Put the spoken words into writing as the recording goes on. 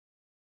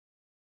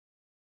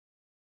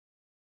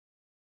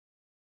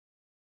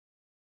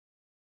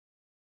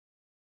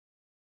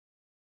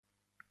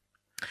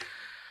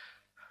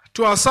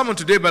to our sermon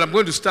today, but I'm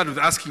going to start with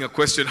asking a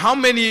question. How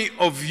many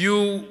of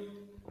you,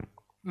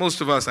 most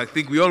of us, I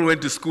think we all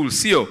went to school,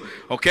 CO,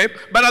 okay?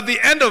 But at the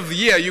end of the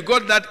year, you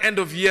got that end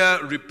of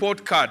year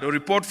report card or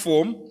report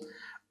form,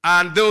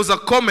 and there was a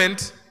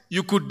comment,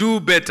 you could do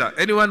better.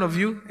 Any one of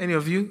you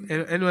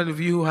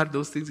who had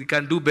those things, you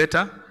can do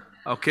better,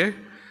 okay?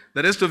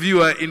 The rest of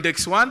you are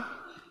index 1,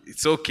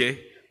 it's okay,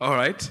 all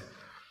right?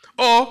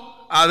 Or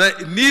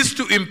needs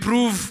to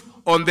improve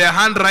on their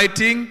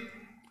handwriting,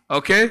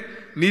 okay?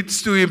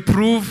 Needs to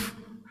improve.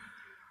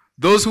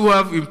 Those who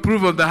have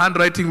improved on the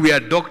handwriting, we are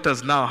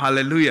doctors now.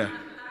 Hallelujah.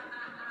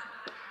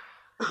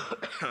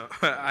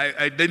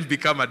 I didn't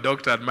become a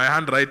doctor at my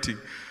handwriting.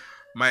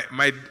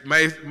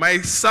 My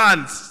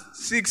son,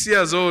 6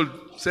 years old,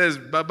 says,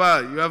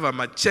 Baba, you have a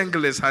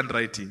machengeles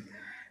handwriting.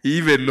 He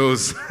even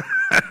knows.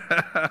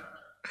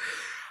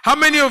 How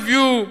many of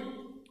you,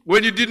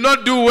 when you did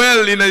not do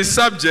well in a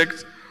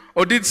subject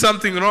or did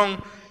something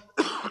wrong,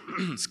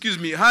 excuse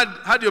me,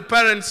 had your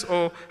parents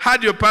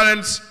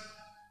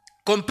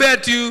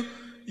compared to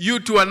you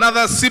to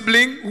another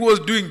sibling who was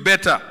doing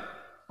better?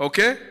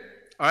 Okay?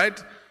 All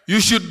right? You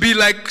should be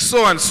like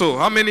so and so.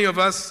 How many of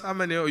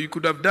you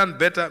could have done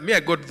better? Me, I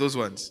got those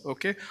ones.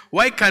 Okay?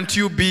 Why can't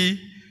you be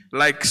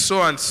like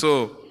so and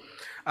so?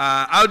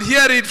 I would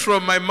hear it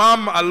from my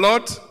mom a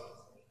lot.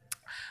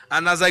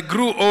 And as I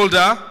grew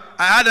older,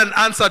 I had an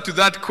answer to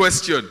that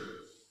question.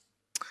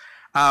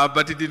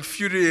 But it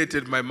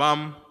infuriated my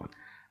mom.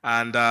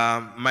 And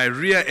my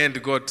rear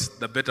end got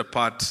the better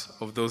part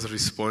of those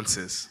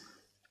responses.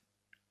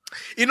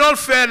 In all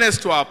fairness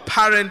to our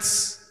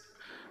parents,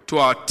 to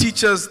our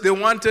teachers, they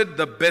wanted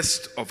the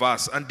best of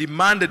us and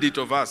demanded it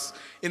of us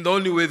in the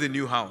only way they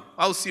knew how.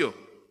 How so?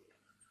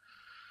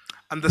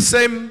 And the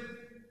same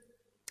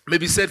may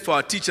be said for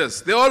our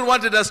teachers. They all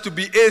wanted us to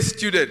be A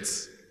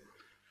students.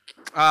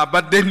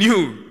 But they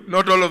knew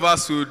not all of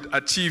us would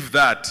achieve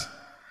that.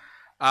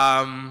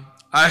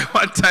 I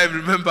one time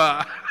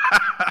remember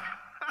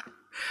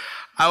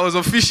I was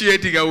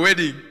officiating a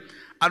wedding,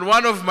 and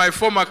one of my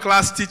former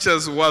class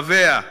teachers were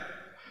there,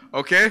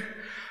 okay?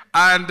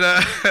 And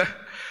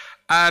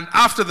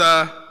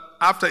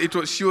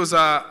she was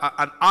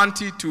an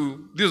auntie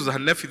to, this was her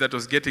nephew that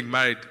was getting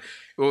married.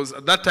 It was,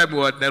 at that time we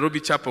were at Nairobi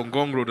Chapel on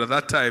Ngong Road at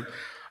that time,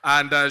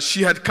 and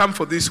she had come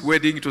for this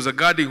wedding. It was a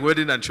garden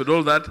wedding and she had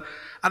all that.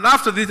 And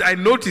after this, I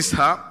noticed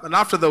her, and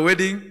after the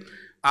wedding,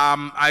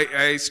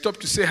 I stopped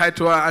to say hi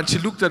to her, and she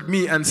looked at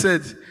me and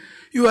said,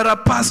 "You are a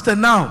pastor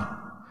now.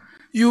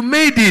 You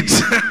made it."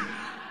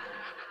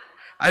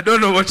 I don't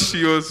know what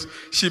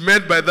she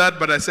meant by that,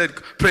 but I said,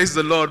 praise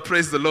the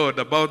Lord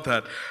about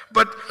that.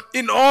 But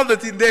in all the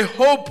things, they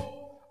hope,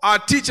 our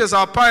teachers,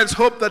 our parents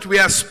hope that we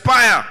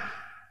aspire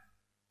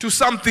to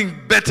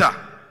something better,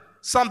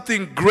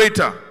 something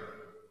greater,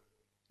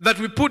 that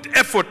we put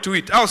effort to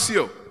it. How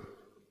so?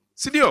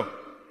 Sidio?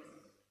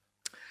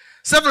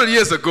 Several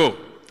years ago,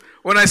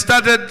 when I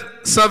started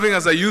serving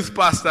as a youth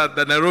pastor at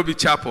the Nairobi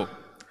Chapel,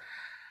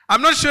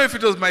 I'm not sure if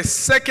it was my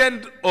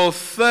second or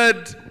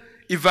third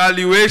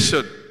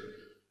evaluation.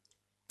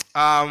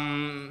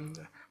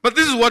 But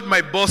this is what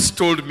my boss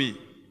told me.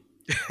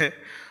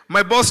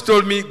 My boss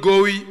told me,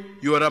 "Gowi,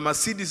 you are a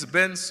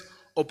Mercedes-Benz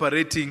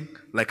operating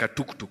like a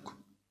tuk-tuk."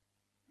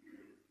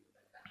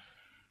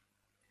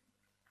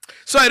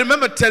 So I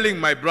remember telling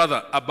my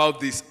brother about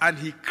this, and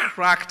he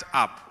cracked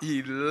up.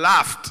 He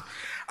laughed.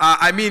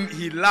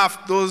 He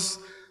laughed those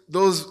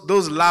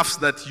laughs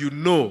that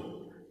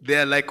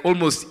they're like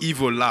almost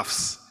evil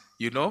laughs,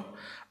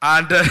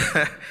 And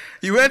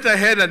he went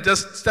ahead and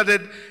just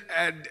started,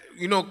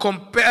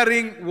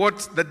 comparing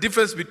what the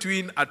difference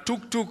between a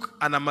tuk-tuk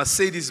and a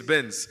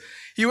Mercedes-Benz.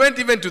 He went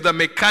even to the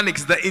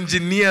mechanics, the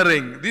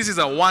engineering. This is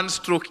a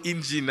one-stroke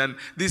engine and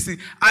this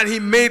thing. And he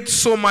made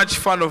so much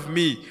fun of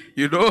me,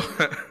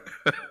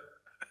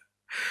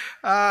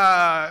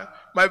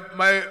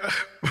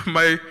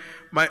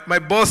 My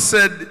boss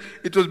said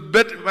it was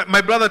better.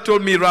 My brother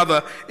told me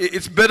rather,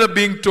 it's better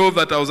being told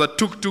that I was a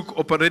tuk-tuk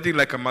operating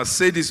like a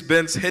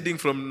Mercedes-Benz heading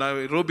from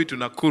Nairobi to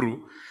Nakuru.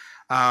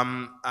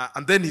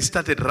 And then he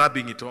started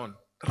rubbing it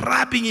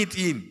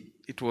in.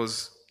 It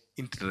was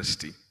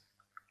interesting.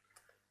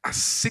 A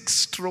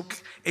 6-stroke,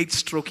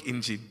 8-stroke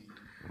engine,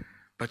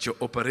 but you're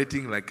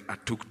operating like a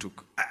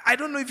tuk-tuk. I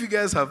don't know if you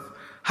guys have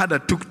had a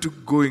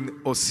tuk-tuk going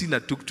or seen a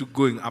tuk-tuk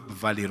going up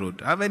Valley Road.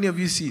 How many of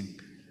you seen?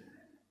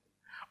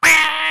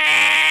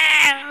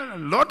 A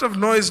lot of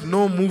noise,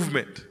 no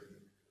movement.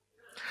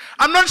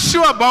 I'm not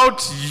sure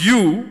about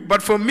you,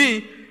 but for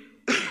me,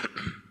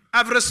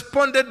 I've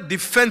responded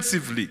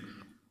defensively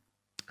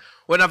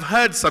when I've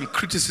heard some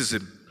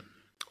criticism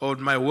on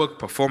my work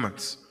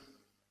performance.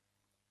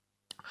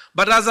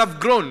 But as I've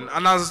grown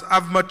and as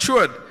I've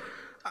matured,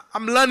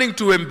 I'm learning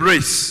to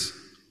embrace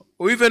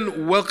or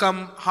even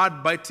welcome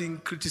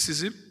hard-biting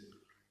criticism.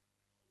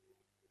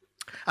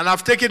 And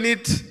I've taken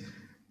it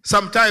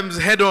sometimes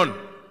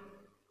head-on.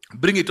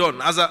 Bring it on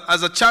as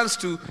a chance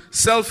to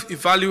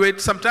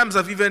self-evaluate. Sometimes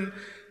I've even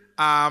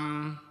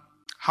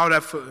how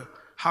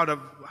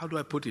do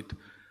I put it?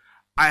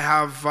 I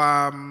have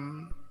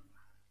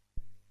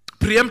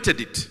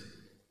preempted it.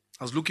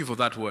 I was looking for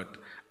that word.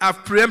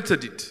 I've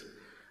preempted it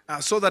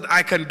so that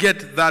I can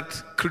get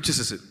that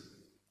criticism.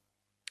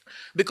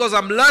 Because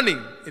I'm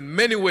learning in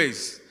many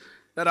ways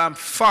that I'm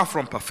far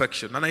from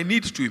perfection and I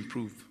need to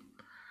improve.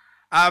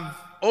 I've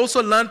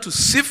also learned to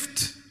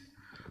sift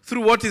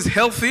through what is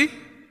healthy,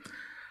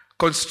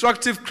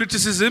 constructive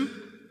criticism,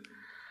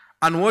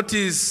 and what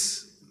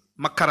is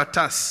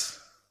makaratas.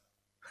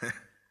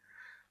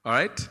 All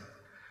right?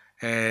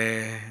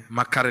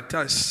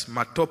 Makaratas,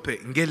 matope,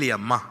 ngeli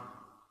ma.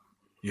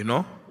 You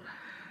know?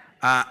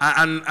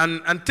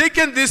 And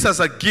taken this as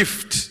a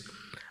gift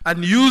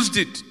and used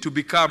it to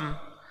become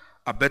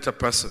a better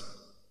person.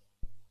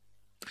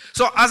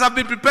 So as I've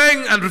been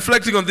preparing and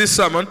reflecting on this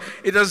sermon,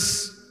 it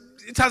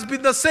has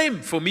been the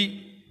same for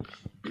me.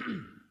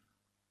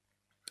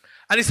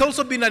 And it's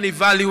also been an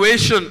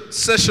evaluation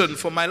session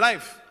for my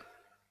life.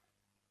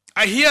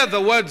 I hear the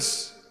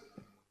words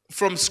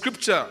from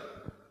Scripture,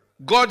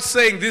 God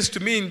saying this to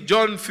me in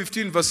John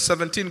 15 verse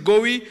 17,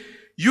 Gowi,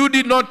 you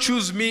did not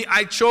choose me,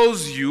 I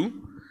chose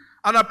you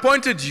and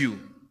appointed you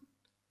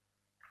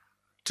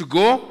to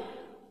go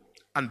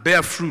and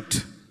bear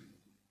fruit.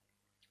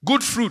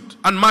 Good fruit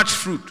and much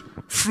fruit.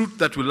 Fruit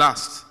that will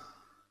last.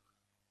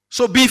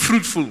 So be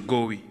fruitful,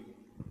 Gowi.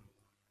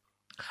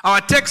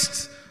 Our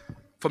text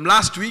from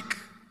last week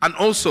and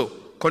also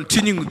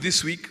continuing with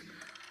this week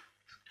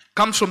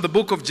comes from the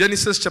book of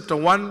Genesis chapter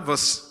 1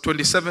 verse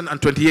 27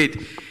 and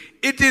 28.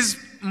 It is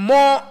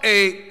more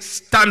a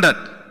standard.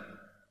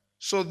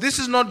 So this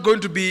is not going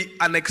to be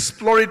an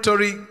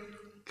exploratory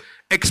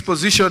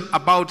exposition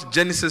about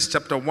Genesis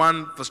chapter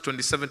 1 verse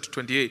 27 to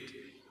 28.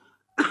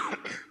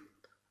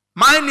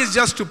 Mine is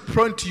just to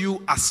point to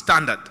you a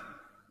standard.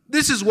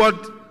 This is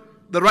what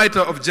the writer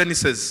of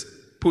Genesis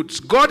puts.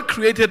 God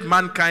created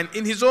mankind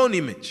in his own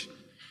image.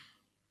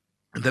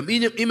 In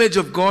the image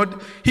of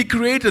God, he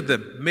created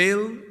them,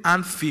 male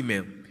and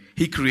female.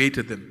 He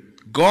created them.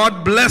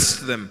 God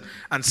blessed them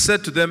and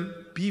said to them,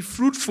 be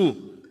fruitful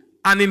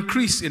and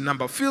increase in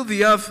number. Fill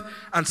the earth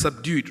and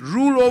subdue it.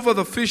 Rule over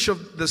the fish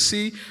of the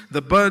sea,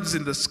 the birds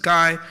in the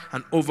sky,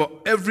 and over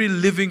every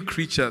living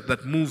creature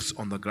that moves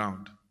on the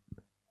ground.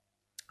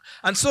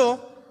 And so,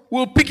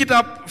 we'll pick it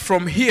up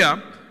from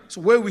here,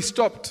 so where we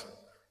stopped.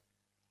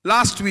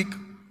 Last week,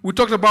 we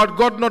talked about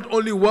God not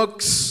only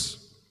works,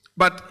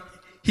 but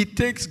he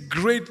takes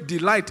great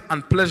delight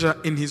and pleasure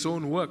in his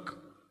own work.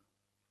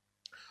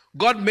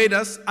 God made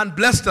us and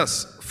blessed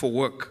us for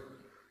work.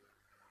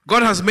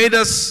 God has made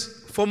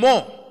us for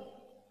more.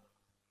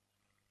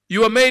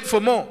 You are made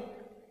for more.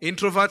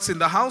 Introverts in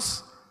the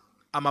house,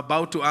 I'm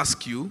about to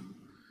ask you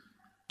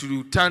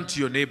to turn to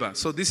your neighbor.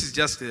 So this is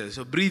just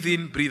so breathe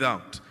in, breathe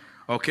out.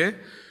 Okay?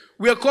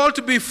 We are called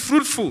to be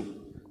fruitful,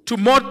 to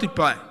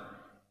multiply.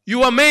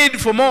 You are made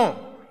for more.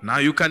 Now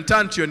you can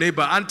turn to your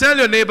neighbor and tell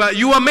your neighbor,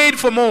 you are made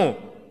for more.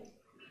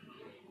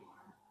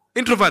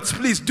 Introverts,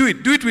 please do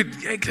it. Do it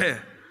with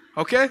care.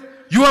 Okay?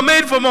 You are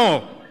made for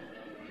more.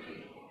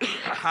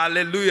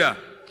 Hallelujah.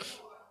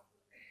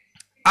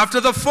 After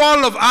the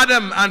fall of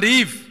Adam and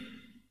Eve,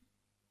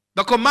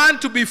 the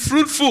command to be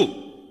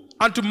fruitful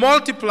and to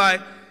multiply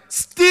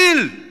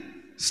still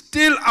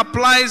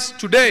applies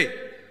today.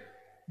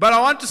 But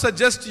I want to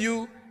suggest to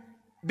you,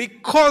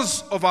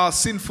 because of our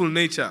sinful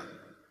nature,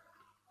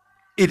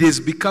 it is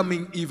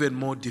becoming even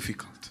more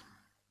difficult.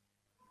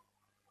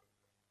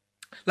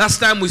 Last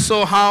time we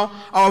saw how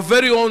our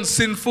very own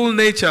sinful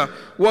nature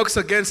works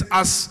against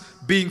us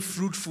being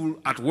fruitful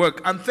at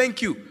work. And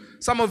thank you.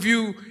 Some of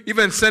you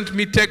even sent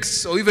me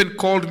texts or even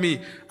called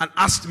me and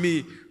asked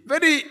me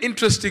very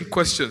interesting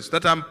questions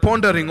that I'm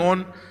pondering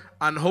on,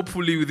 and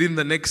hopefully within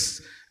the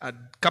next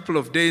couple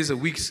of days or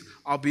weeks,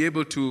 I'll be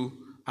able to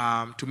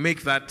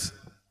make that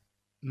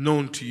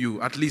known to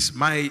you, at least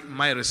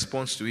my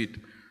response to it.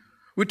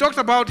 We talked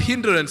about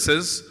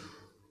hindrances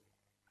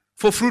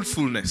for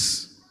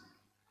fruitfulness.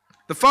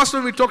 The first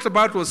one we talked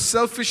about was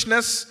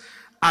selfishness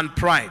and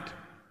pride.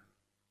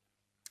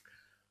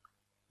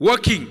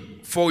 Working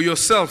for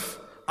yourself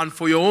and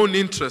for your own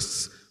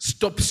interests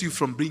stops you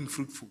from being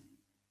fruitful.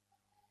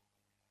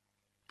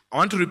 I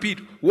want to repeat,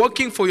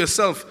 working for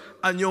yourself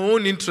and your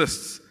own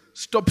interests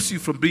stops you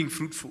from being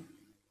fruitful.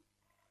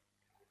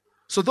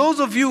 So those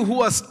of you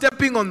who are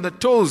stepping on the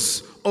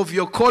toes of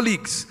your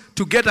colleagues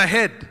to get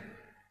ahead,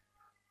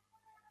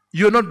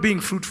 you're not being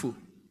fruitful.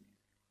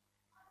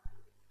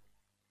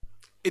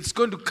 It's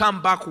going to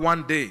come back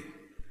one day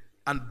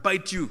and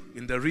bite you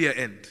in the rear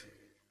end.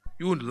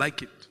 You won't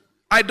like it.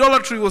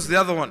 Idolatry was the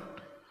other one.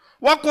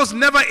 Work was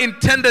never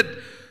intended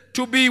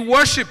to be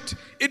worshipped.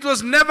 It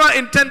was never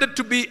intended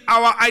to be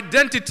our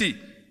identity.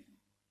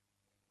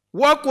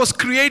 Work was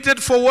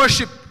created for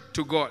worship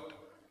to God.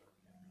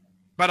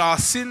 But our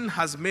sin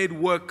has made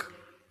work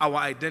our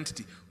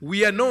identity.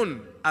 We are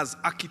known as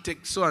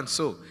architect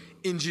so-and-so,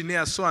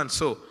 engineer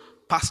so-and-so,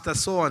 pastor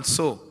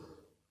so-and-so,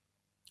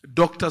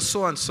 doctor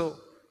so-and-so,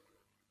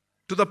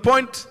 to the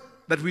point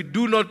that we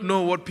do not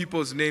know what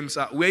people's names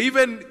are. We're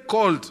even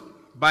called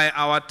by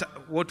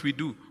what we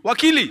do.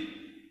 Wakili.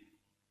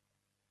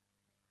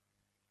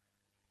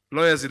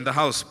 Lawyers in the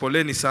house,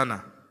 poleni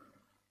sana.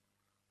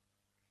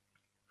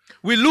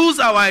 We lose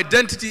our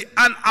identity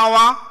and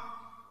our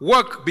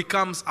work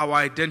becomes our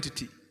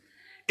identity.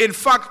 In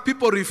fact,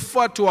 people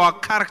refer to our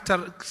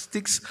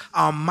characteristics,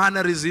 our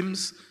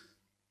mannerisms,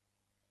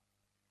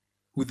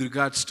 with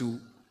regards to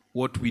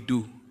what we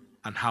do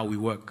and how we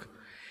work.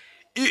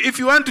 If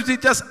you want to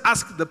just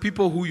ask the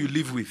people who you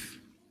live with,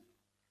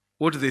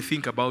 what do they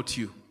think about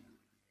you?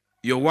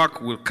 Your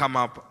work will come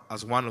up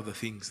as one of the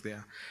things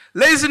there.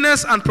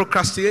 Laziness and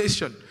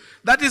procrastination,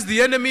 that is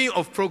the enemy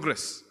of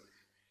progress.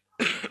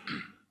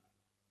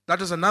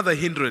 That is another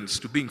hindrance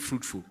to being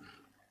fruitful.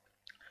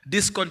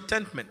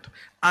 Discontentment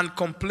and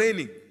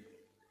complaining,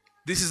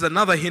 this is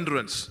another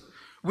hindrance.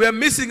 We are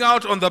missing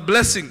out on the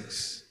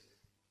blessings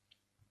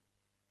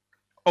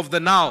of the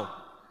now.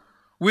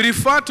 We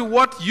refer to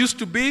what used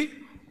to be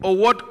or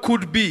what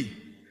could be,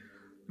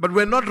 but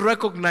we're not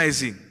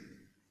recognizing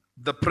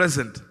the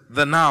present,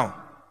 the now.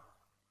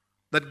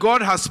 That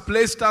God has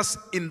placed us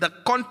in the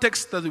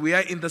context that we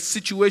are, in the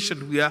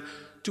situation we are,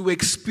 to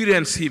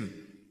experience Him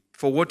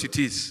for what it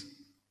is.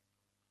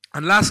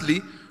 And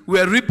lastly, we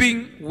are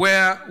reaping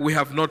where we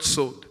have not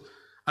sowed.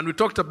 And we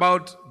talked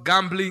about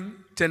gambling,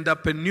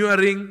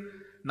 tenderpreneuring,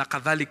 na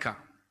kadhalika.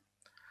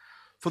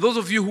 For those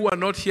of you who are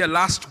not here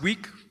last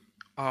week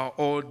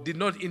or did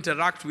not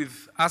interact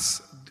with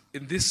us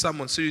in this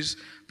sermon series,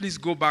 please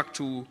go back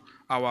to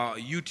our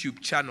YouTube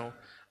channel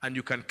and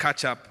you can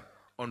catch up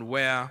on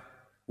where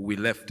we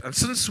left. And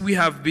since we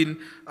have been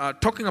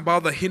talking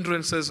about the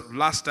hindrances of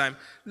last time,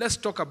 let's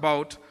talk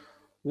about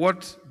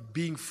what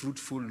being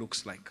fruitful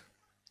looks like.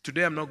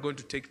 Today I'm not going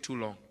to take too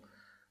long,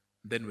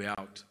 then we're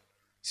out.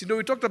 So,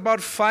 we talked about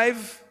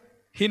 5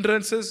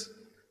 hindrances.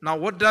 Now,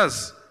 what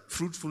does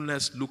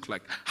fruitfulness look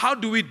like? How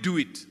do we do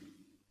it?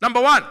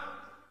 Number 1,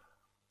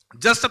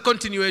 just a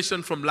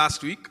continuation from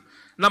last week.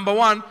 Number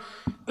 1,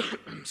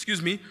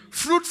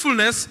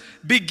 fruitfulness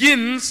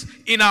begins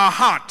in our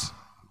heart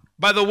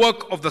by the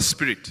work of the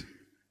Spirit.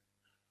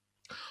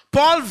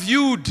 Paul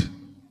viewed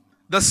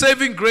the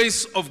saving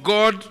grace of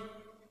God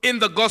in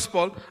the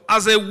gospel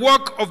as a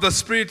work of the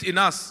Spirit in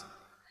us.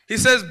 He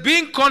says,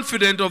 being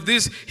confident of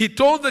this, he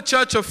told the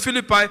church of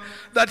Philippi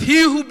that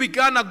he who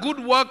began a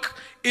good work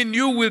in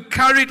you will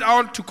carry it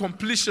out to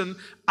completion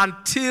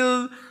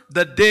until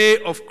the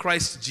day of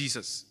Christ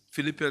Jesus.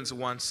 Philippians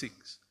 1:6.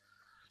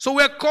 So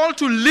we are called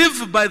to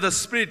live by the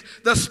Spirit.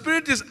 The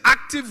Spirit is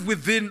active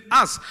within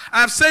us. I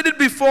have said it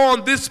before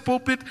on this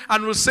pulpit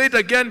and will say it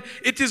again.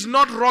 It is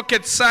not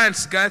rocket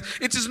science, guys.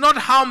 It is not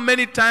how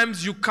many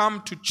times you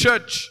come to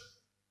church,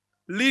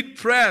 lead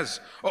prayers,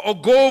 or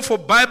go for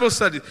Bible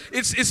study.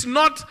 It's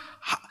not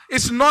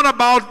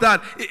about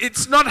that.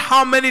 It's not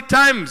how many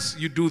times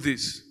you do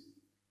this.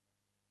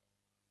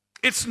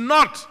 It's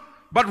not.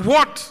 But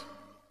what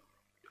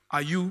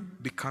are you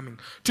becoming?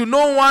 To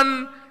know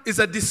one is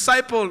a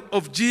disciple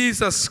of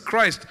Jesus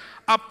Christ,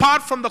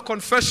 apart from the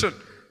confession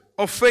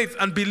of faith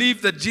and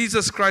belief that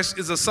Jesus Christ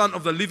is the Son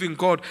of the living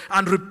God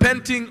and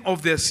repenting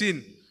of their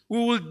sin, we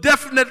will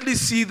definitely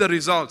see the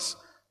results,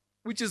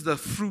 which is the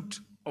fruit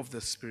of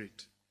the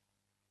Spirit.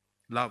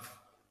 Love,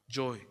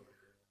 joy,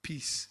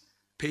 peace,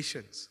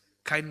 patience,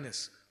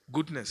 kindness,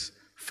 goodness,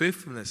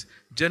 faithfulness,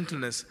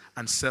 gentleness,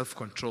 and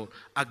self-control.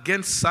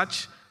 Against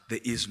such there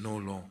is no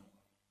law.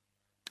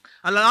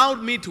 And allow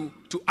me to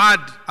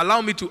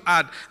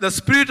add, the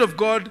Spirit of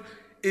God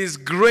is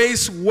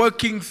grace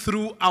working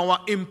through our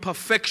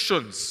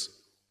imperfections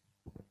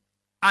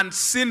and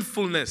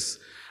sinfulness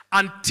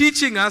and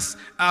teaching us,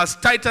 as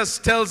Titus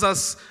tells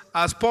us,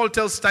 as Paul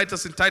tells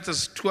Titus in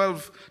Titus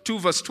 2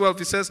 verse 12,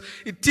 he says,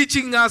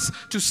 teaching us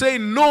to say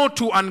no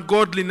to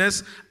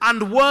ungodliness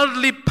and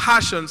worldly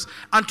passions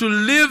and to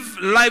live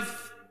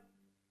life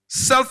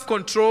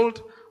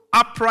self-controlled,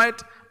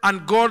 upright,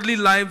 and godly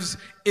lives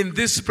in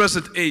this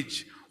present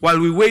age, while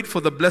we wait for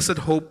the blessed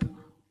hope,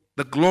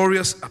 the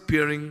glorious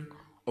appearing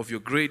of your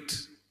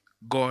great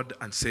God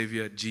and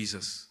Savior,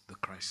 Jesus the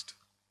Christ.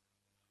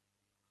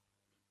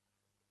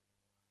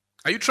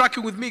 Are you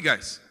tracking with me,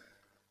 guys?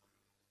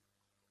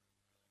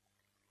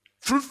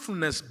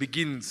 Fruitfulness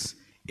begins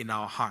in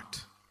our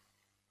heart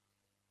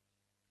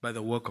by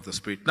the work of the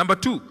Spirit. Number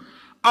 2,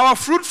 our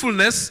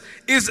fruitfulness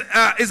is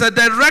a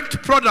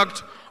direct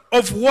product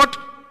of what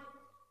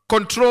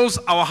controls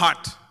our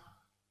heart.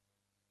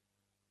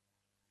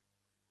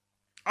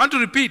 I want to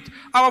repeat,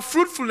 our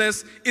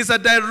fruitfulness is a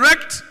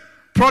direct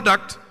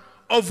product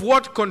of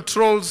what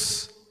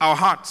controls our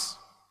hearts.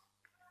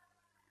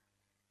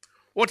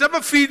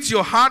 Whatever feeds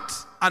your heart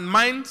and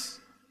mind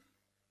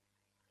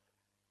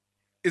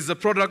is the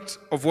product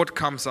of what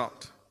comes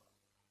out.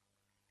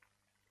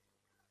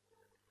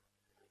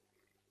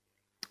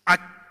 I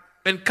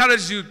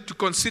encourage you to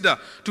consider,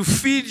 to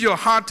feed your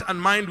heart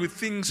and mind with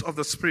things of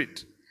the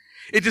Spirit.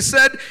 It is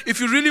said, if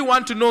you really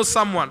want to know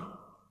someone,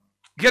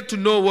 get to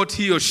know what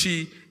he or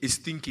she is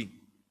thinking.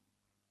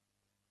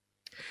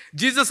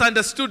 Jesus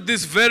understood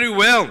this very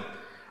well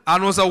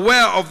and was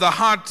aware of the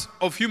heart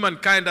of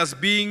humankind as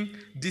being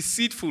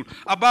deceitful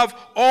above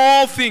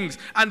all things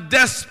and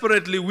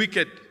desperately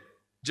wicked.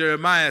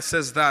 Jeremiah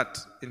says that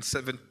in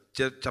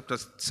chapter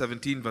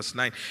 17, verse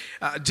 9.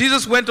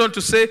 Jesus went on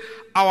to say,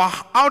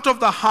 out of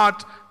the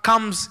heart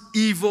comes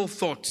evil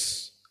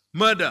thoughts,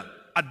 murder,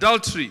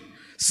 adultery,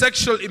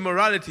 sexual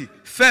immorality,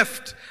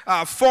 theft,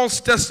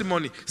 false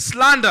testimony,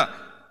 slander.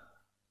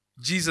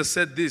 Jesus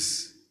said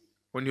this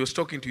when he was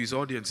talking to his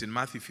audience in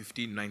Matthew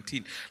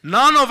 15:19.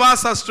 None of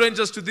us are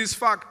strangers to this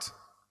fact.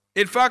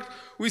 In fact,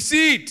 we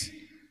see it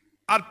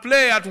at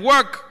play, at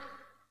work,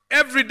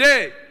 every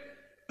day.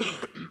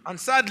 And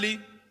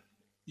sadly,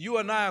 you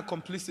and I are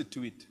complicit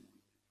to it.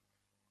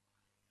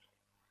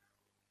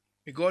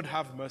 May God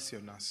have mercy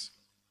on us.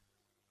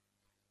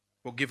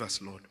 Forgive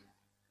us, Lord.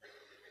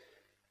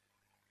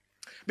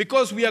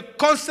 Because we are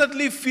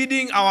constantly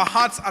feeding our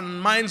hearts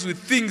and minds with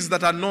things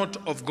that are not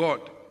of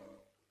God.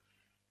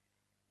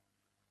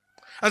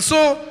 And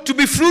so, to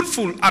be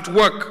fruitful at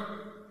work,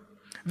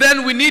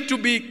 then we need to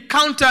be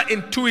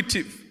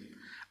counterintuitive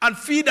and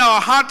feed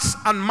our hearts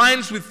and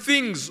minds with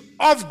things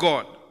of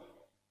God.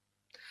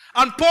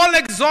 And Paul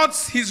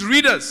exhorts his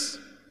readers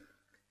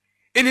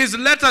in his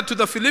letter to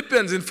the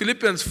Philippians, in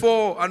Philippians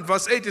 4 and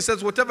verse 8, he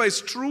says, whatever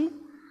is true,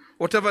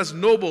 whatever is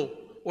noble,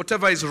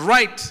 whatever is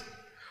right,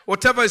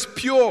 whatever is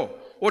pure,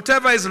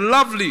 whatever is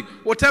lovely,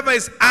 whatever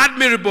is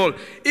admirable,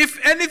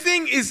 if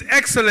anything is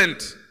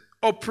excellent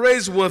or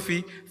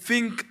praiseworthy,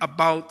 think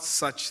about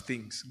such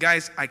things.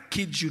 Guys, I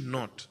kid you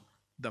not,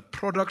 the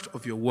product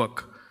of your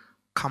work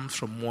comes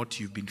from what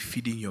you've been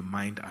feeding your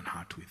mind and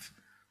heart with.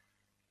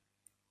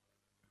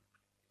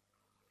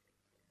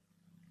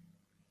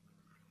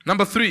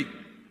 Number 3,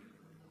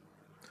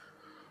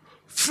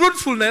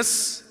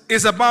 fruitfulness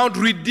is about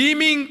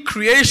redeeming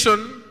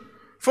creation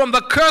from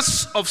the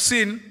curse of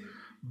sin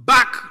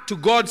back to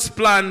God's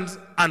plans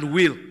and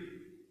will.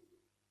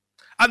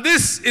 And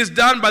this is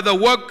done by the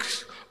work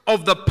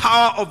of the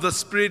power of the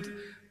Spirit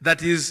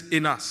that is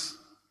in us.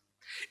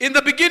 In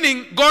the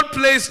beginning, God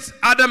placed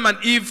Adam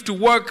and Eve to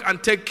work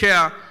and take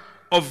care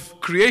of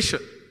creation.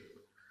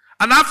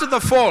 And after the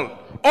fall,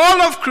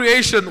 all of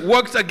creation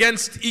worked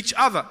against each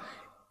other.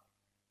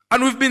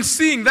 And we've been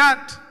seeing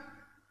that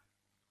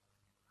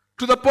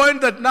to the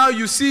point that now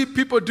you see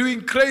people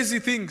doing crazy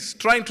things,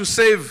 trying to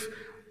save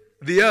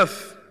the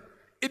earth.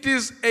 It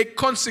is a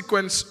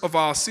consequence of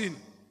our sin.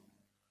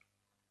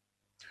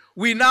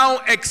 We now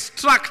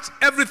extract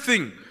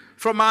everything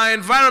from our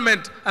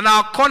environment and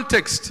our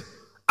context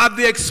at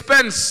the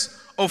expense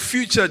of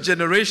future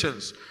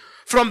generations.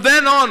 From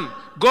then on,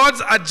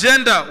 God's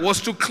agenda was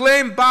to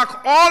claim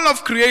back all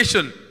of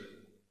creation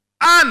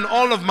and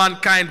all of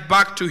mankind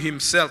back to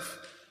himself.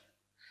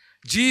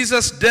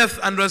 Jesus' death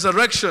and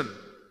resurrection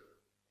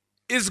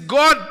is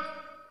God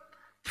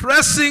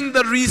pressing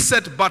the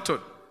reset button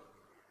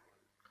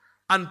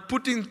and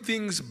putting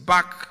things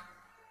back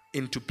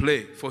into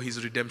play for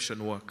his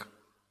redemption work.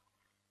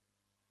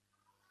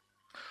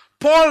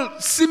 Paul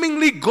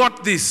seemingly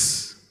got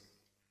this.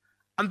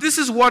 And this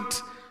is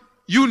what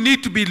you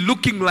need to be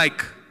looking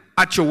like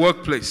at your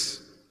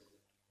workplace.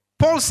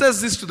 Paul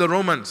says this to the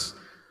Roman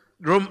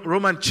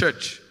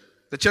church,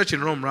 the church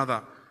in Rome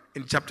rather,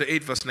 in chapter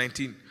 8 verse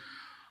 19.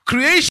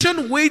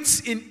 Creation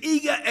waits in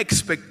eager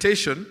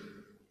expectation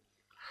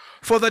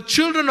for the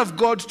children of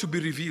God to be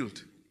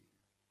revealed.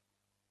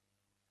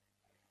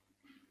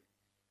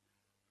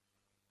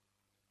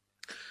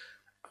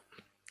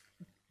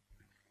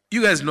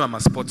 You guys know I'm a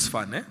sports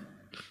fan, eh?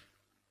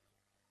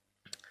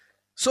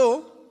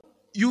 So,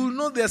 you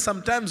know there are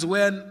some times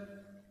when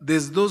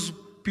there's those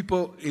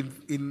people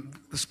in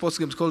the sports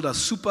games called a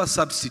super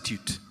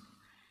substitute.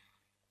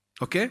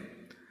 Okay?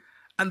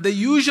 And they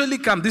usually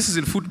come, this is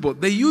in football,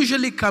 they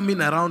usually come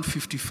in around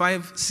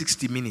 55,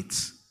 60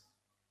 minutes.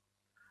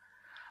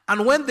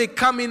 And when they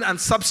come in and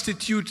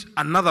substitute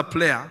another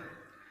player,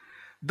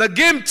 the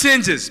game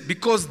changes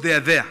because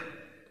they're there.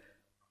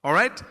 All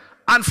right?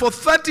 And for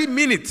 30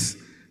 minutes,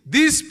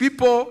 these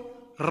people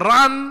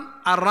run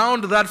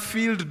around that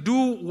field,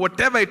 do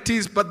whatever it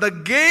is, but the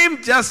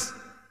game just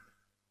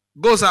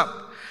goes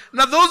up.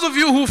 Now, those of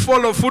you who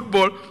follow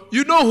football,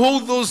 you know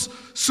who those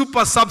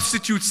super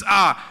substitutes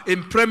are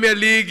in Premier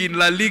League, in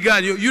La Liga,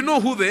 and you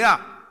know who they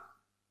are.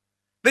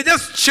 They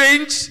just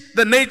change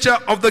the nature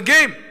of the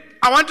game.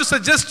 I want to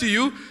suggest to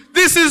you,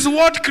 this is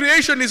what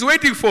creation is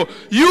waiting for.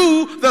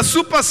 You, the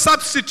super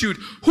substitute,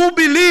 who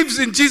believes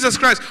in Jesus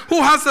Christ,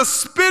 who has the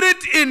Spirit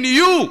in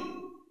you.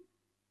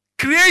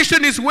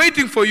 Creation is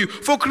waiting for you.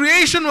 For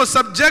creation was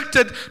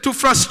subjected to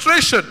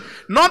frustration,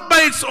 not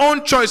by its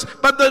own choice,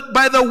 but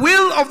by the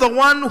will of the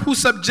one who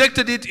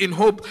subjected it, in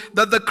hope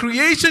that the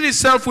creation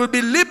itself will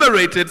be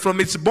liberated from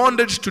its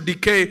bondage to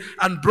decay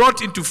and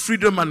brought into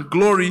freedom and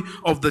glory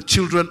of the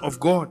children of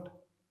God.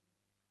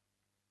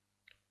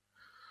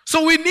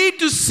 So we need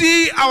to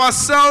see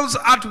ourselves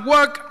at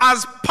work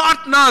as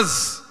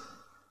partners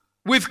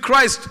with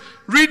Christ,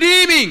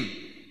 redeeming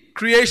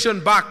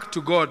creation back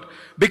to God,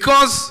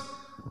 because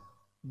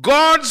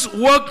God's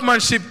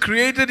workmanship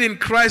created in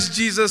Christ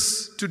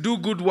Jesus to do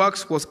good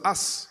works was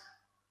us.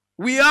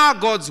 We are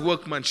God's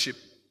workmanship,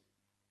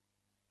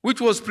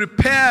 which was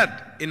prepared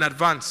in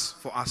advance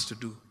for us to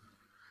do.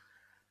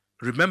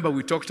 Remember,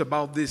 we talked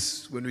about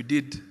this when we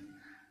did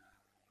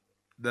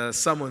the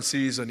sermon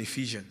series on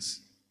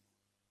Ephesians.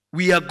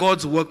 We are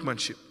God's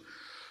workmanship.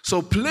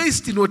 So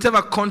placed in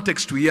whatever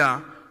context we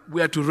are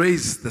to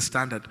raise the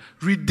standard,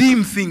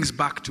 redeem things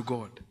back to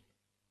God.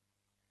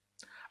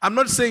 I'm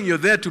not saying you're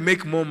there to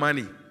make more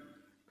money.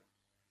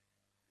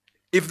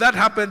 If that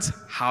happens,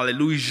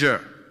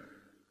 hallelujah.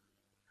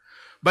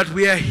 But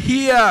we are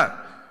here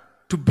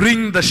to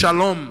bring the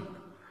shalom,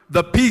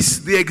 the peace,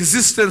 the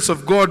existence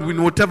of God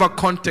in whatever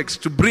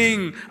context, to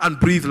bring and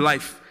breathe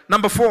life.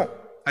 Number 4.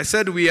 I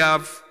said we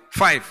have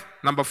 5.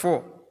 Number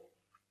 4.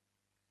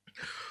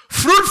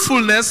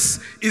 Fruitfulness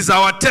is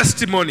our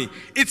testimony.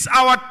 It's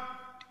our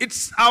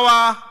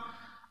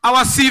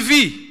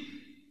CV.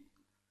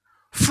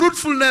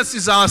 Fruitfulness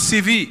is our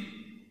CV.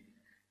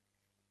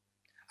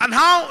 And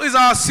how is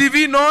our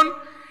CV known?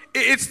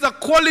 It's the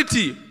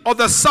quality or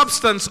the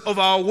substance of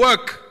our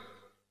work.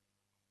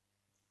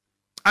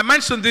 I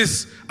mentioned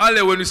this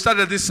earlier when we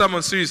started this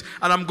sermon series,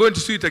 and I'm going to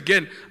see it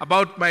again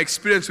about my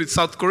experience with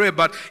South Korea.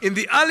 But in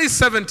the early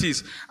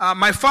 70s,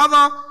 my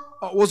father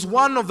was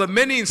one of the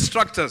many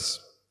instructors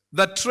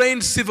that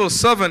trained civil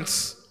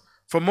servants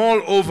from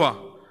all over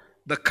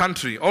the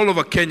country, all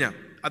over Kenya,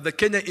 at the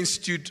Kenya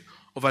Institute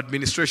of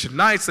Administration.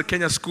 Now it's the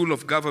Kenya School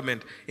of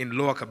Government in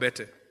Lower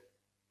Kabete.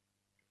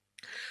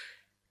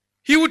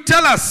 He would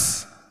tell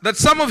us that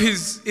some of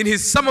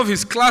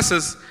his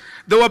classes,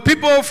 there were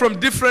people from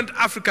different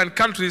African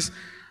countries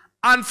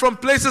and from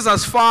places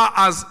as far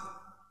as,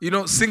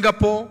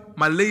 Singapore,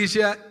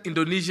 Malaysia,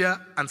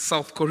 Indonesia, and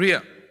South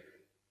Korea.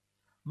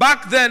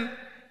 Back then,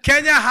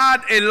 Kenya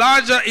had a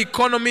larger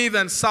economy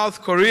than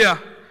South Korea,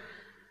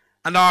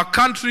 and our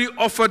country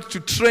offered to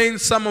train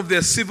some of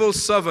their civil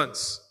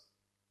servants.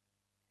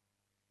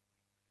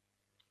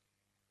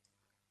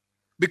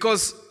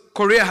 Because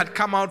Korea had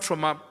come out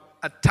from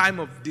a time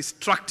of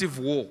destructive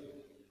war.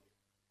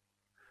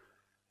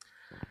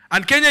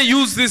 And Kenya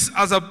used this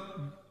as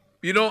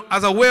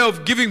a way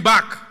of giving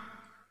back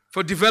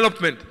for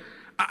development.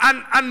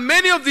 And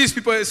many of these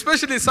people,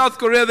 especially in South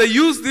Korea, they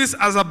use this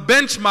as a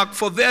benchmark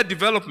for their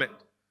development.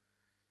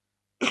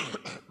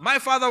 My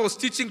father was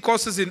teaching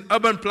courses in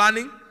urban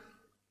planning,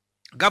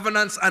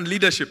 governance, and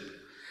leadership.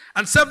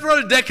 And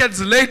several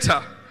decades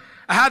later,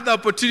 I had the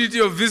opportunity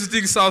of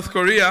visiting South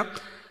Korea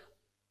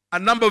a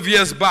number of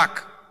years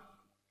back.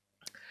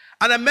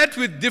 And I met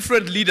with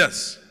different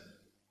leaders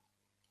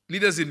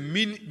in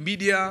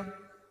media,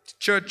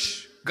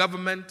 church,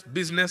 government,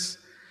 business.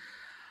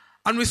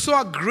 And we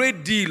saw a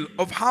great deal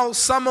of how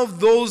some of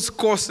those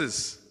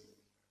courses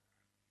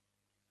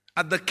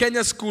at the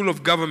Kenya School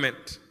of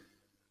Government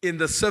in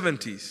the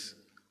 70s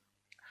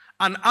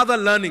and other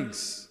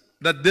learnings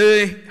that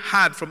they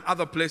had from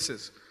other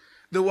places,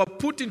 they were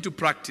put into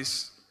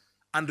practice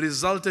and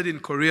resulted in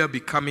Korea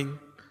becoming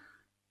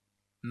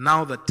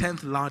now the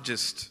 10th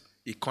largest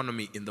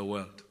economy in the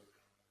world.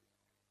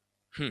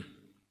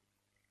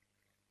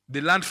 They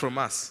learned from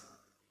us.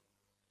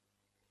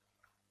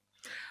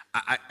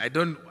 I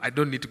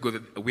don't need to go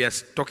there. We are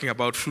talking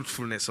about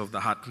fruitfulness of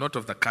the heart, not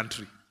of the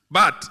country.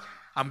 But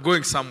I'm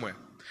going somewhere.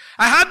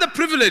 I had the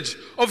privilege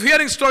of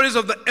hearing stories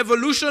of the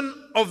evolution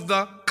of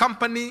the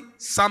company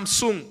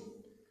Samsung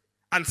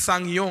and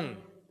SsangYong,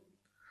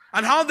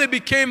 and how they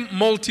became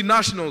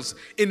multinationals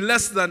in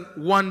less than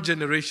one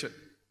generation.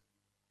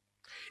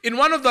 In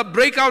one of the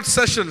breakout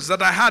sessions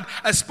that I had,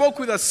 I spoke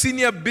with a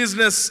senior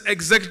business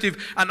executive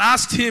and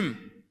asked him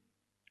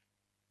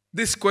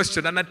this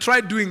question. And I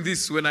tried doing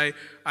this when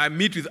I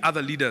meet with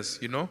other leaders,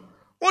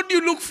 What do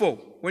you look for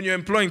when you're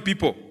employing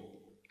people?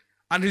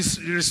 And he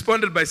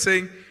responded by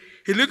saying,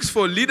 he looks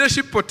for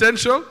leadership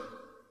potential,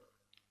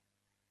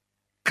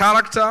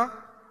 character,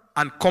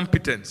 and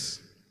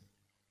competence.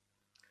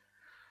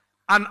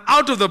 And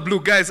out of the blue,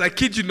 guys, I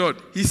kid you not,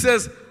 he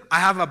says, I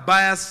have a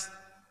bias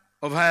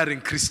of hiring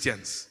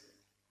Christians.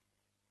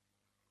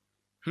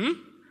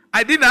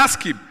 I didn't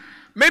ask him.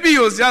 Maybe he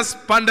was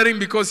just pondering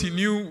because he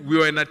knew we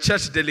were in a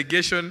church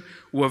delegation,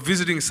 we were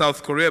visiting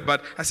South Korea.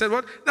 But I said,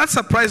 what? That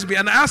surprised me.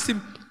 And I asked him,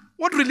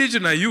 what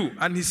religion are you?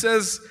 And he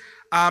says,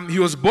 he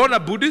was born a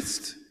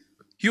Buddhist.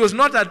 He was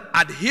not an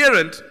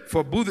adherent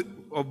of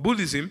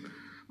Buddhism.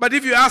 But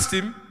if you asked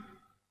him,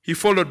 he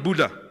followed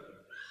Buddha.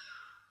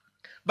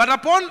 But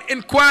upon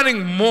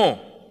inquiring more,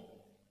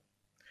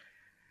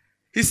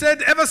 he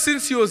said ever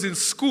since he was in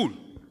school,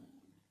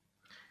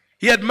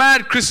 he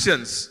admired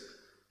Christians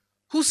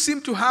who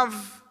seemed to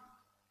have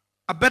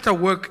a better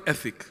work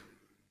ethic.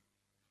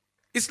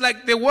 It's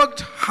like they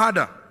worked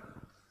harder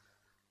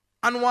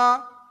and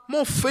were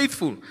more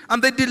faithful,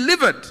 and they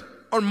delivered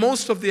on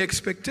most of the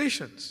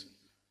expectations.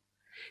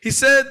 He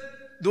said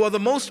they were the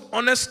most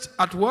honest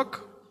at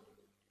work,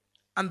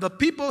 and the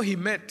people he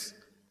met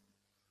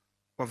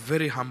were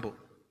very humble.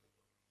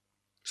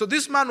 So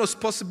this man was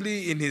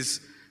possibly in his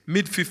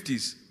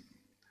mid-50s.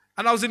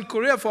 And I was in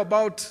Korea for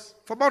about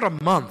a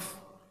month.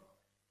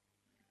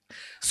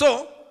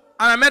 So,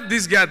 and I met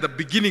this guy at the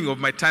beginning of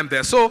my time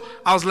there. So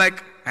I was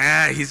like,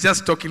 he's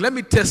just talking. Let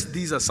me test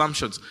these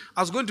assumptions.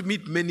 I was going to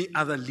meet many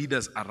other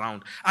leaders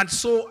around. And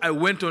so I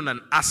went on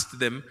and asked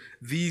them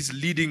these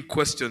leading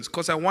questions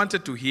because I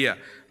wanted to hear,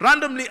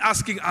 randomly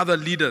asking other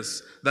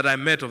leaders that I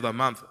met of the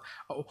month,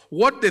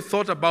 what they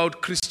thought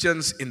about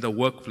Christians in the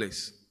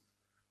workplace.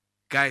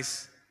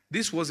 Guys,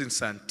 this wasn't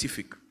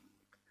scientific,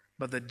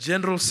 but the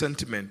general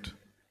sentiment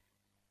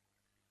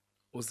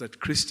was that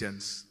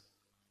Christians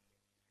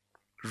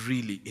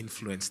really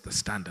influenced the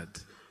standard.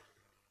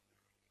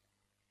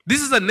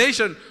 This is a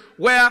nation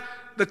where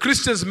the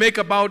Christians make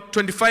about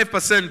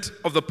 25%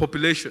 of the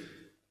population.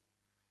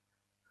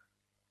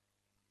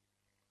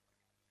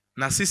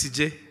 Na sisi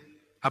je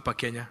hapa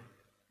Kenya?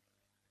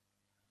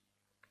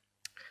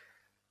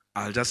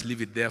 I'll just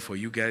leave it there for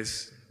you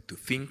guys to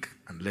think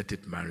and let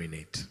it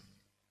marinate.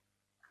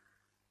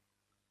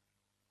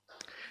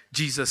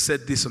 Jesus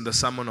said this on the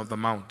Sermon on the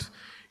Mount.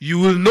 You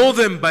will know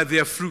them by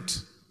their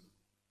fruit.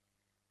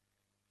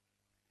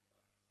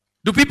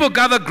 Do people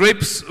gather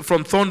grapes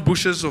from thorn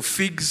bushes or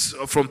figs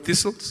from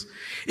thistles?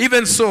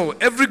 Even so,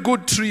 every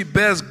good tree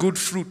bears good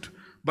fruit,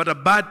 but a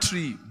bad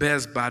tree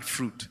bears bad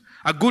fruit.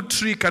 A good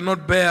tree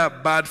cannot bear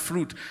bad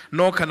fruit,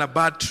 nor can a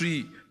bad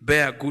tree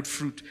bear good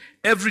fruit.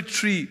 Every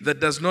tree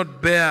that does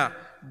not bear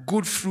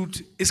good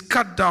fruit is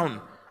cut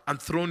down and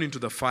thrown into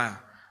the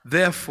fire.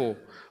 Therefore,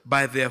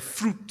 by their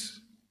fruit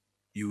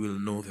you will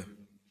know them.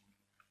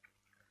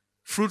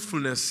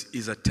 Fruitfulness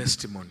is a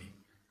testimony,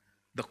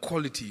 the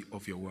quality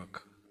of your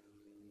work.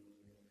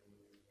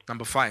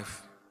 Number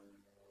 5,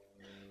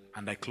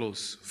 and I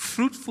close.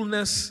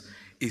 Fruitfulness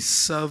is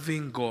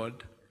serving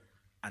God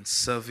and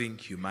serving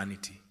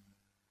humanity.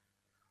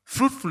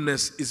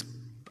 Fruitfulness is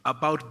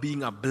about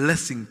being a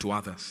blessing to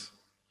others.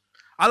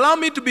 Allow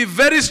me to be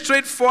very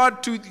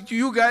straightforward to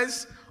you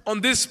guys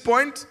on this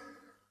point.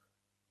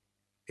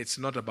 It's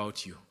not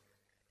about you.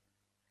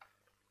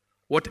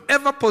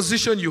 Whatever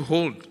position you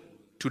hold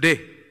today,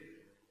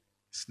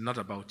 it's not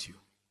about you.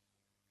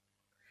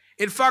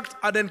 In fact,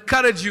 I'd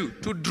encourage you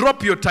to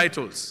drop your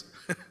titles.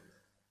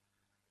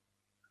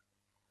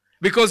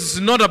 Because it's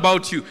not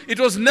about you. It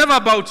was never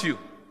about you.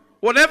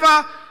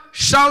 Whatever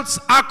shouts,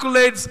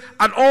 accolades,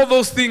 and all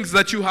those things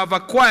that you have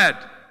acquired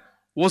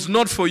was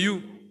not for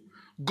you.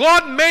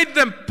 God made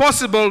them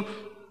possible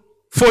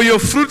for your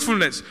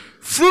fruitfulness.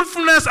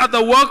 Fruitfulness at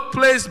the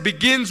workplace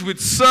begins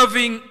with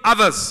serving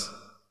others.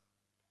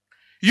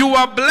 You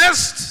are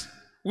blessed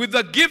with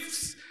the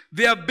gifts,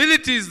 the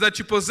abilities that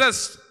you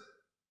possess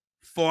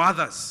for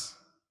others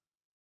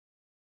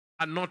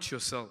and not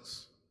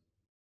yourselves.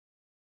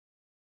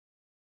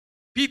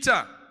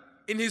 Peter,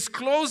 in his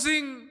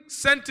closing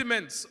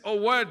sentiments or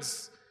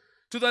words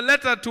to the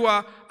letter to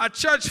a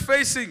church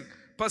facing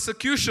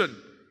persecution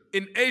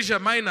in Asia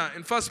Minor,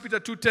 in 1 Peter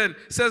 2:10,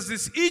 says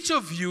this: each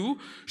of you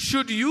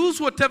should use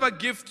whatever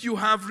gift you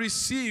have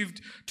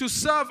received to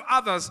serve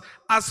others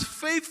as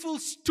faithful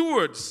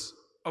stewards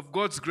of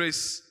God's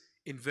grace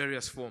in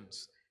various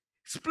forms.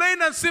 It's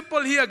plain and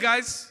simple here,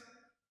 guys.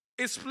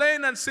 It's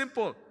plain and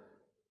simple.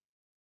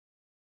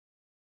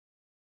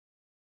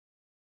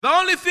 The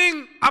only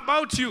thing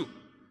about you,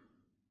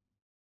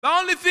 the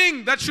only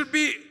thing that should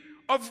be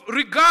of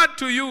regard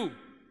to you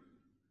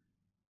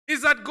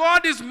is that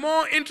God is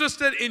more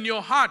interested in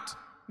your heart,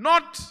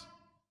 not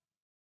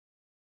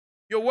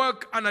your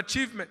work and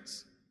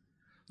achievements.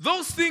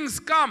 Those things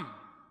come.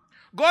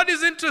 God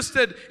is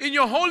interested in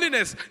your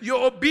holiness,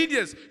 your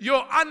obedience,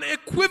 your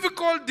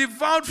unequivocal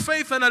devout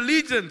faith and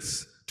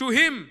allegiance to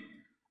Him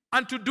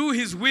and to do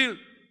His will.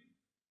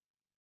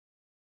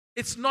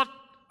 It's not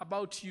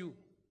about you.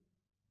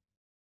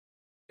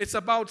 It's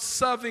about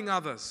serving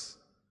others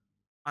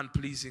and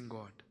pleasing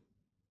God.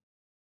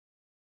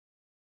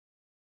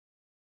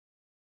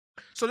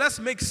 So let's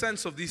make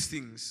sense of these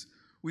things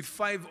with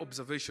 5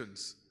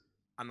 observations,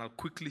 and I'll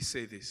quickly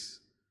say this.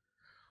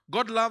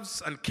 God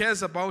loves and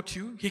cares about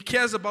you. He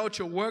cares about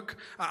your work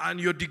and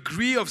your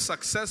degree of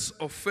success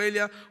or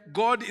failure.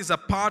 God is a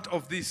part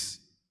of this,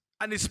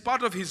 and it's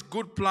part of His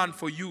good plan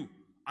for you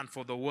and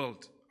for the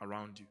world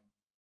around you.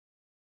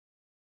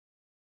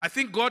 I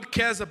think God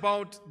cares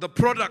about the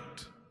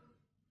product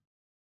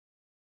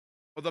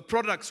or the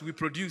products we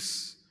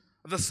produce,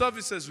 the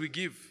services we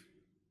give.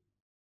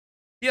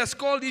 He has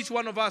called each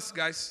one of us,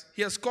 guys.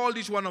 He has called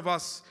each one of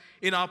us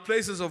in our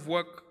places of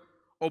work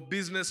or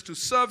business to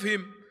serve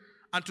Him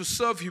and to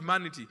serve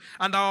humanity.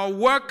 And our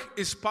work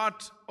is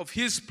part of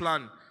His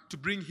plan to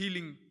bring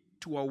healing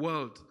to a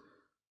world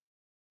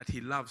that He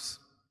loves,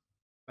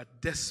 but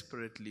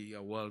desperately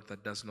a world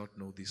that does not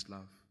know this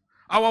love.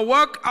 Our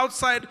work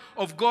outside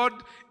of God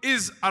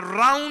is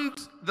around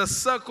the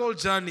circle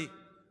journey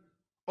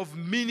of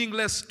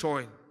meaningless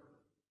toil.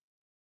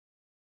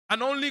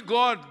 And only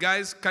God,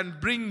 guys, can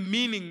bring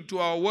meaning to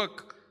our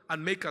work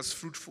and make us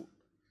fruitful.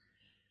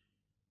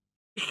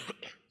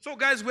 So,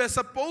 guys, we're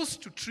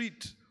supposed to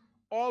treat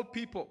all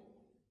people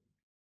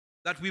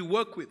that we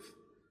work with,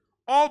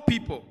 all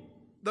people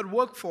that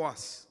work for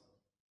us,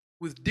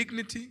 with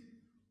dignity,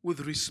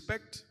 with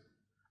respect,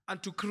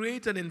 and to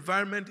create an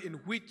environment in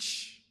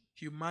which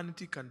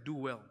humanity can do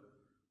well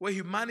where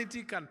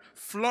humanity can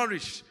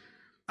flourish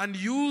and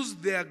use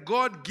their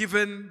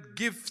God-given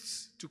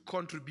gifts to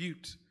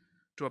contribute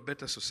to a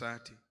better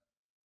society.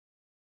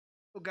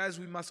 So guys,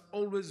 we must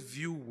always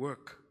view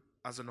work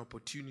as an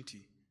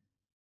opportunity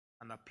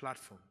and a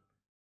platform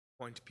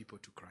to point people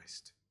to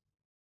Christ.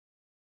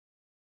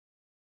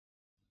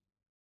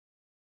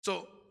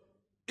 So,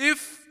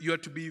 if you are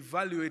to be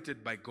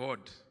evaluated by God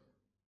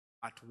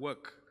at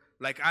work,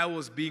 like I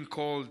was being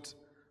called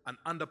an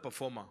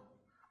underperformer,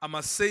 a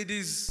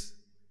Mercedes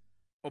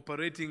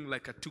operating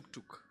like a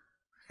tuk-tuk,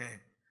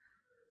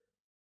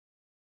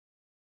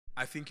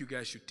 I think you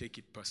guys should take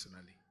it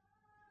personally.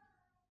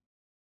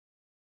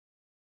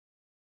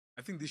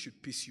 I think this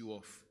should piss you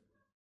off.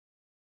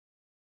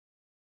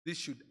 This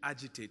should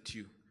agitate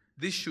you.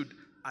 This should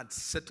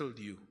unsettle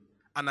you.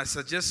 And I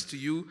suggest to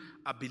you,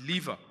 a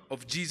believer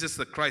of Jesus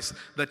the Christ,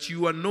 that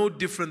you are no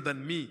different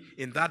than me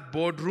in that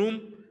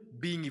boardroom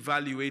being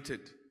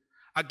evaluated.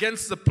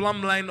 Against the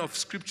plumb line of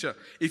Scripture,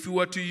 if you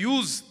were to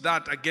use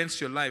that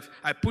against your life,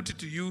 I put it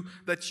to you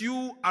that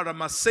you are a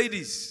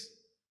Mercedes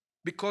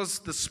because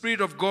the Spirit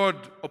of God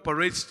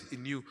operates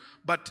in you,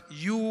 but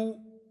you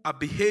are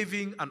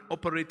behaving and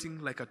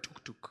operating like a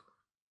tuk-tuk.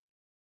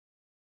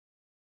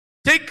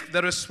 Take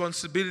the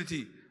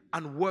responsibility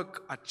and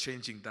work at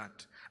changing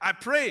that. I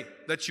pray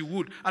that you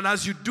would. And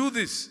as you do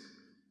this,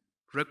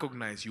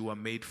 recognize you are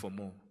made for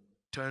more.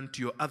 Turn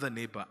to your other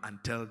neighbor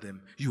and tell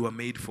them you are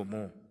made for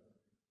more.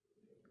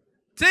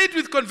 Say it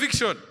with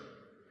conviction.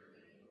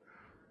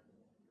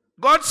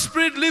 God's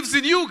Spirit lives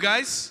in you,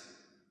 guys.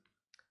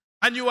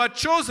 And you are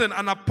chosen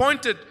and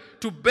appointed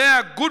to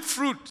bear good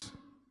fruit.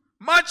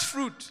 Much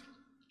fruit.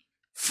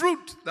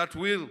 Fruit that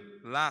will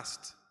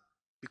last.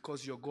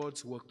 Because you're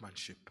God's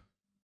workmanship.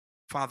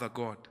 Father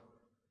God,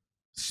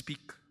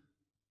 speak.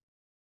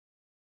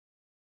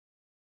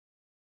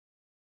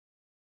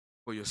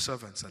 For your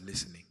servants are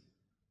listening.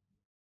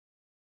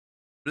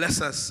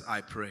 Bless us,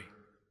 I pray,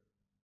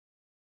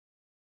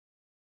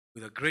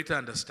 with a greater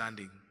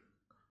understanding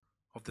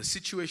of the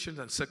situations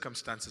and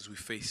circumstances we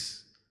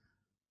face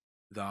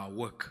with our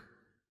work,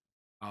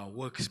 our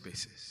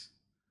workspaces.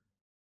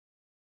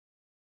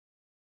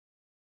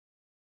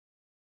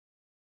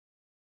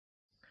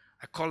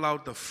 I call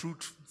out the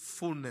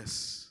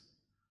fruitfulness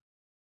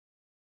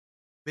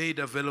made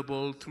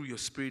available through your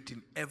Spirit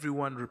in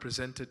everyone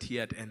represented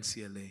here at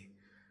NCLA.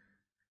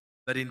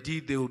 That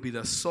indeed they will be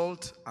the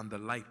salt and the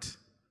light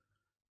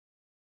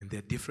in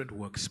their different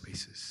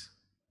workspaces.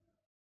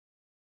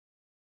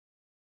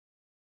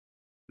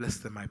 Bless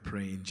them, I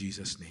pray, in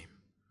Jesus' name.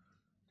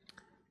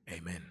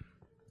 Amen.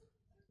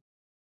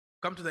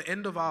 Come to the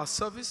end of our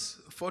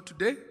service for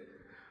today.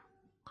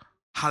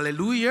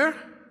 Hallelujah.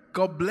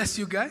 God bless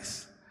you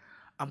guys.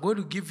 I'm going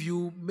to give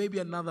you maybe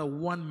another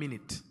 1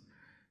 minute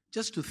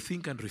just to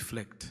think and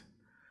reflect.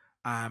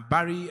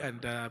 Barry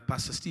and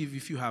Pastor Steve,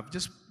 if you have,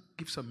 just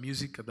give some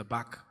music at the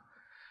back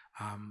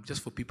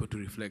just for people to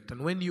reflect.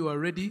 And when you are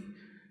ready,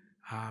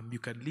 you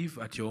can leave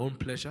at your own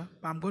pleasure.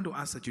 But I'm going to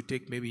ask that you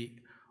take maybe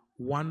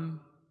 1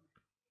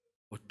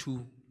 or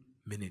 2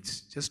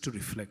 minutes just to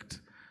reflect.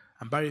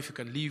 And Barry, if you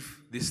can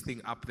leave this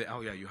thing up there.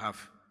 Oh yeah, you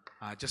have.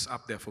 Just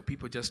up there for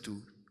people just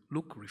to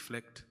look,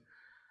 reflect.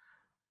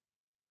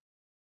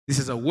 This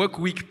is a work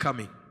week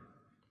coming.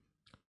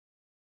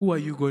 Who are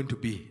you going to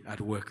be at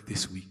work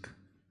this week?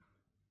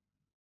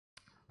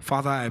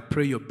 Father, I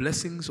pray your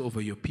blessings over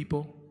your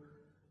people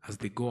as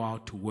they go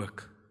out to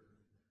work.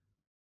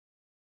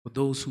 For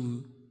those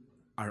who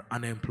are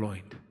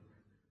unemployed,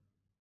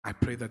 I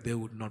pray that they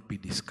would not be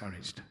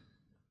discouraged.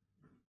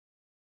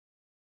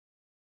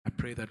 I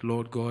pray that,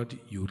 Lord God,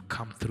 you would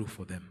come through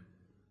for them,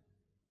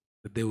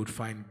 that they would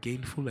find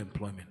gainful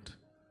employment,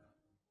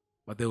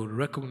 but they would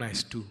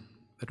recognize too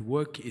that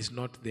work is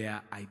not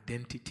their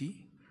identity,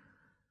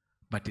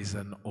 but is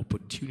an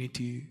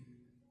opportunity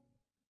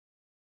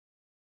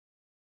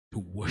to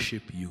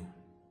worship you,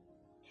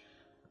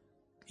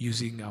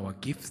 using our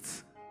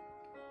gifts,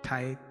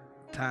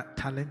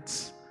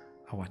 talents,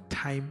 our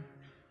time,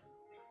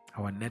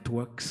 our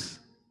networks,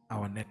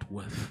 our net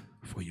worth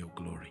for your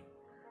glory.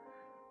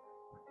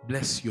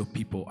 Bless your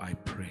people, I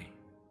pray.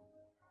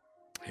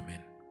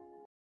 Amen.